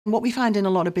What we find in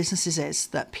a lot of businesses is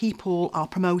that people are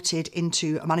promoted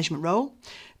into a management role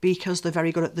because they're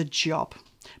very good at the job,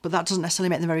 but that doesn't necessarily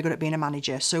make them very good at being a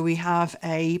manager. So we have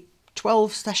a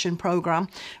 12-session program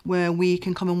where we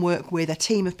can come and work with a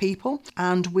team of people,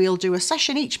 and we'll do a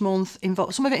session each month,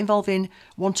 some of it involving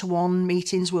one-to-one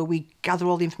meetings where we gather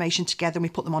all the information together and we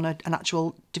put them on an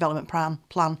actual development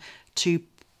plan to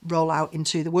roll out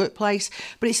into the workplace.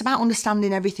 But it's about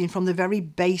understanding everything from the very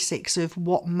basics of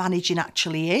what managing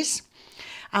actually is,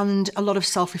 and a lot of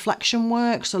self-reflection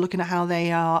work, so looking at how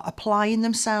they are applying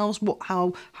themselves,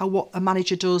 how what a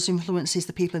manager does influences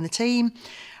the people in the team.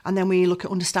 And then we look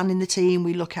at understanding the team,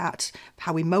 we look at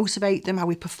how we motivate them, how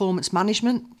we performance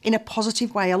management in a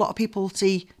positive way. A lot of people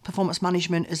see performance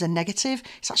management as a negative.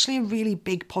 It's actually a really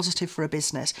big positive for a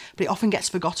business, but it often gets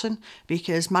forgotten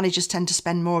because managers tend to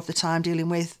spend more of the time dealing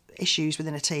with issues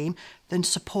within a team than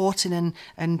supporting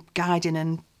and guiding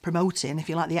and promoting, if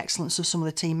you like, the excellence of some of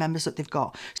the team members that they've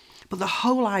got. But the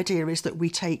whole idea is that we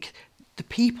take the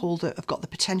people that have got the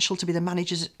potential to be the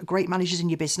managers, great managers in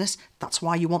your business, that's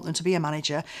why you want them to be a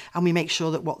manager, and we make sure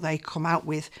that what they come out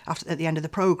with at the end of the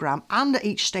programme and at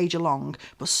each stage along,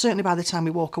 but certainly by the time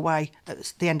we walk away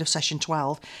at the end of session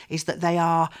 12, is that they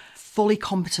are fully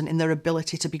competent in their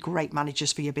ability to be great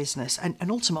managers for your business and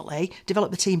ultimately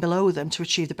develop the team below them to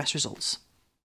achieve the best results.